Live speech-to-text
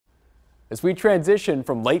As we transition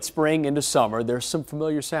from late spring into summer, there's some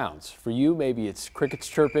familiar sounds. For you, maybe it's crickets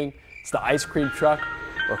chirping, it's the ice cream truck,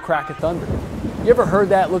 or a crack of thunder. You ever heard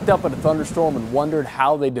that, looked up at a thunderstorm and wondered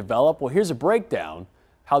how they develop? Well, here's a breakdown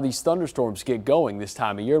how these thunderstorms get going this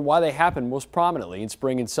time of year and why they happen most prominently in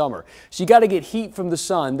spring and summer. So you got to get heat from the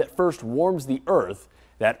sun that first warms the earth.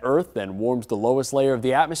 That earth then warms the lowest layer of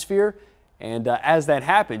the atmosphere. And as that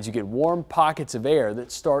happens, you get warm pockets of air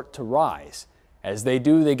that start to rise. As they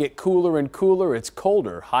do, they get cooler and cooler. It's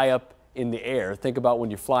colder high up in the air. Think about when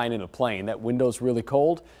you're flying in a plane. That window's really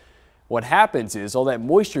cold. What happens is all that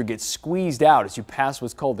moisture gets squeezed out as you pass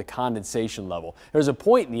what's called the condensation level. There's a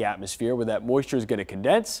point in the atmosphere where that moisture is going to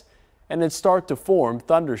condense and then start to form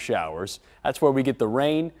thunder showers. That's where we get the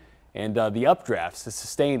rain and the updrafts to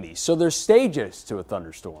sustain these. So there's stages to a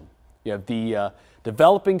thunderstorm. You have the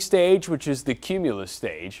developing stage, which is the cumulus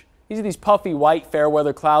stage. These are these puffy white fair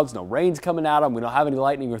weather clouds. No rain's coming out of them. We don't have any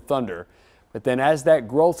lightning or thunder. But then as that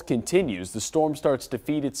growth continues, the storm starts to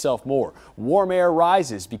feed itself more. Warm air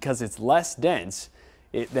rises because it's less dense.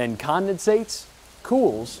 It then condensates,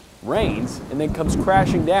 cools, rains, and then comes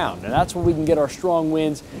crashing down. And that's when we can get our strong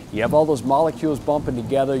winds. You have all those molecules bumping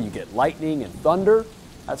together. You get lightning and thunder.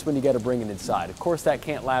 That's when you got to bring it inside. Of course, that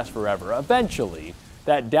can't last forever. Eventually,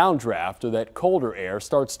 that downdraft or that colder air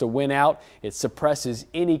starts to win out. It suppresses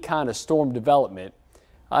any kind of storm development.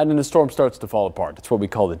 And then the storm starts to fall apart. That's what we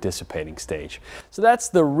call the dissipating stage. So that's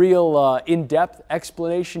the real in-depth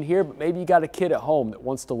explanation here, but maybe you got a kid at home that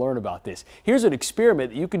wants to learn about this. Here's an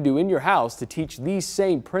experiment that you can do in your house to teach these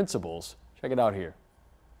same principles. Check it out here.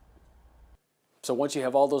 So once you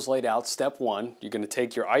have all those laid out, step one, you're going to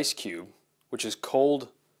take your ice cube, which is cold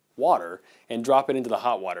water, and drop it into the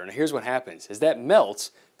hot water. And here's what happens. As that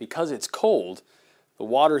melts, because it's cold, the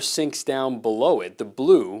water sinks down below it. The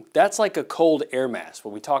blue, that's like a cold air mass.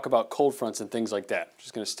 When we talk about cold fronts and things like that. I'm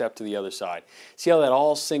just going to step to the other side. See how that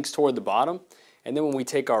all sinks toward the bottom? And then when we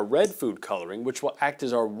take our red food coloring, which will act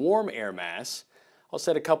as our warm air mass, I'll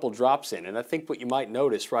set a couple drops in. And I think what you might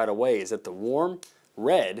notice right away is that the warm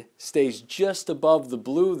red stays just above the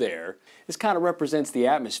blue there. This kind of represents the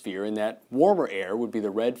atmosphere, and that warmer air would be the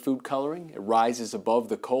red food coloring. It rises above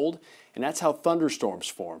the cold, and that's how thunderstorms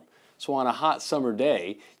form. So on a hot summer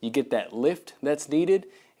day, you get that lift that's needed,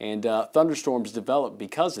 and thunderstorms develop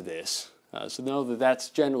because of this. So know that that's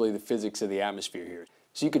generally the physics of the atmosphere here.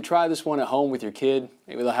 So you could try this one at home with your kid.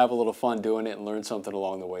 Maybe they'll have a little fun doing it and learn something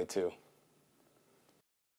along the way too.